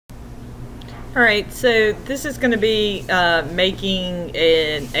Alright, so this is going to be making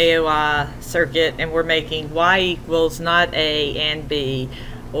an AOI circuit, and we're making Y equals not A and B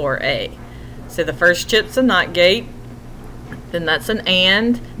or A. So the first chip's a NOT gate, then that's an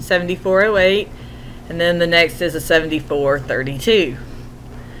AND 7408, and then the next is a 7432.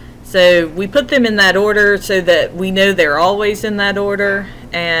 So we put them in that order so that we know they're always in that order.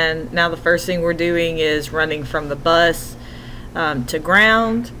 And now the first thing we're doing is running from the bus to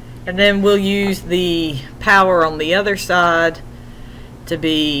ground. And then we'll use the power on the other side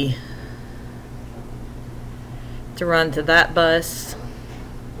to run to that bus.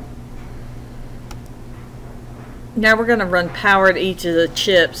 Now we're going to run power to each of the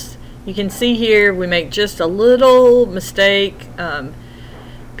chips. You can see here we make just a little mistake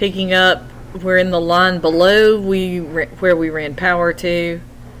picking up. We're in the line below where we ran power to,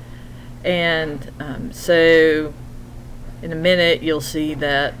 and so in a minute you'll see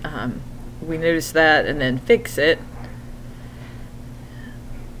that we notice that and then fix it.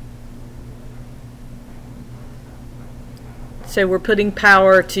 So we're putting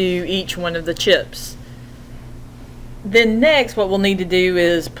power to each one of the chips. Then next what we'll need to do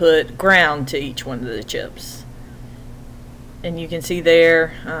is put ground to each one of the chips. And you can see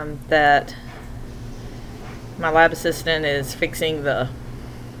there that my lab assistant is fixing the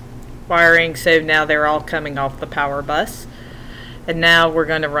wiring, so now they're all coming off the power bus. And now we're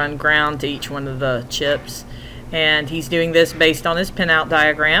going to run ground to each one of the chips, and he's doing this based on his pinout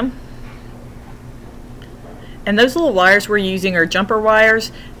diagram. And those little wires we're using are jumper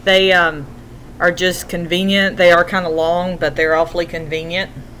wires. They are just convenient. They are kind of long, but they're awfully convenient.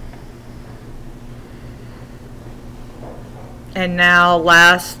 And now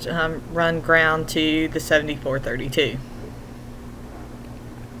last, run ground to the 7432.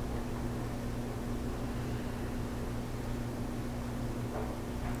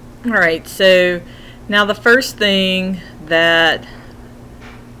 Alright, so now the first thing that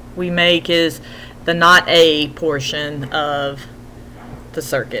we make is the not A portion of the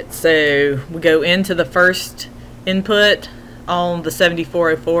circuit. So we go into the first input on the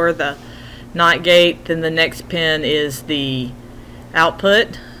 7404, the NOT gate, then the next pin is the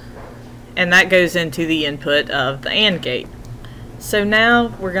output, and that goes into the input of the AND gate. So now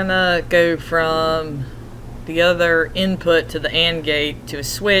we're gonna go from the other input to the AND gate to a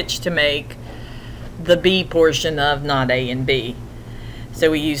switch to make the B portion of not A and B.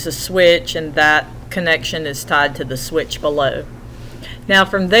 So we use a switch, and that connection is tied to the switch below. Now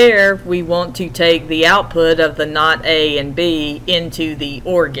from there we want to take the output of the not A and B into the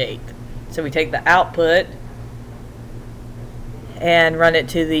OR gate. So we take the output and run it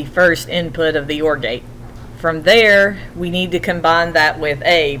to the first input of the OR gate. From there we need to combine that with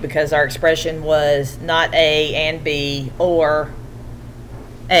A, because our expression was not A and B or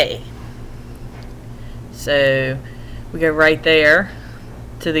A. So we go right there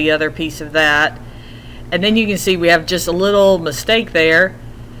to the other piece of that, and then you can see we have just a little mistake there,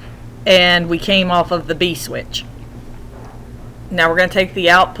 and we came off of the B switch. Now we're going to take the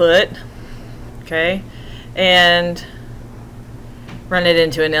output, okay, and run it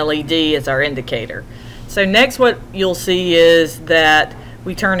into an LED as our indicator. So next what you'll see is that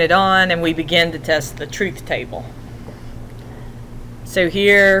we turn it on and we begin to test the truth table. So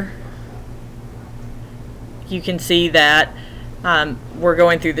here you can see that we're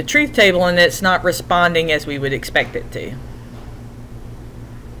going through the truth table and it's not responding as we would expect it to.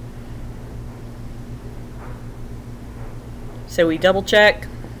 So we double check,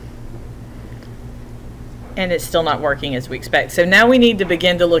 and it's still not working as we expect. So now we need to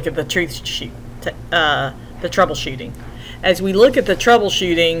begin to look at the the troubleshooting. As we look at the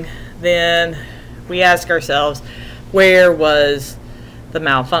troubleshooting, then we ask ourselves, where was the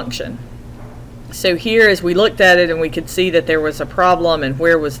malfunction? So here, as we looked at it and we could see that there was a problem, and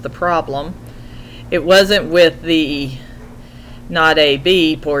where was the problem? It wasn't with the not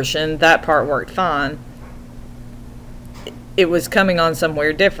A-B portion. That part worked fine. It was coming on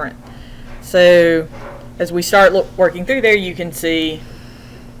somewhere different. So as we start working through there, you can see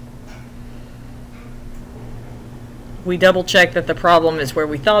we double check that the problem is where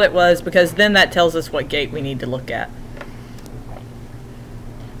we thought it was, because then that tells us what gate we need to look at.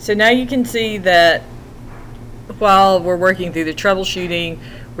 So now you can see that while we're working through the troubleshooting,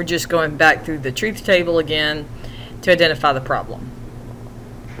 we're just going back through the truth table again to identify the problem.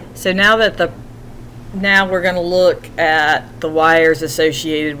 So now we're going to look at the wires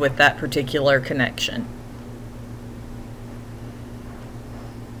associated with that particular connection.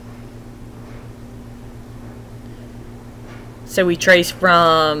 So we trace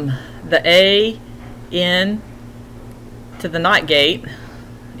from the A in to the NOT gate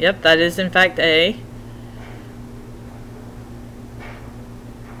Yep, that is in fact A.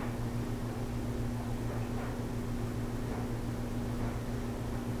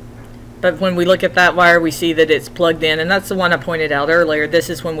 But when we look at that wire, we see that it's plugged in, and that's the one I pointed out earlier.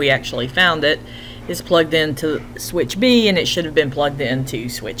 This is when we actually found it. It's plugged into switch B, and it should have been plugged into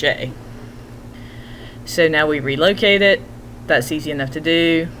switch A. So now we relocate it. That's easy enough to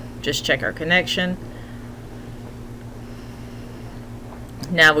do. Just check our connection.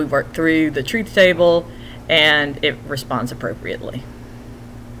 Now we work through the truth table, and it responds appropriately.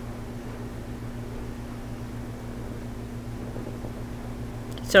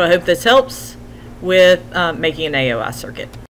 So I hope this helps with making an AOI circuit.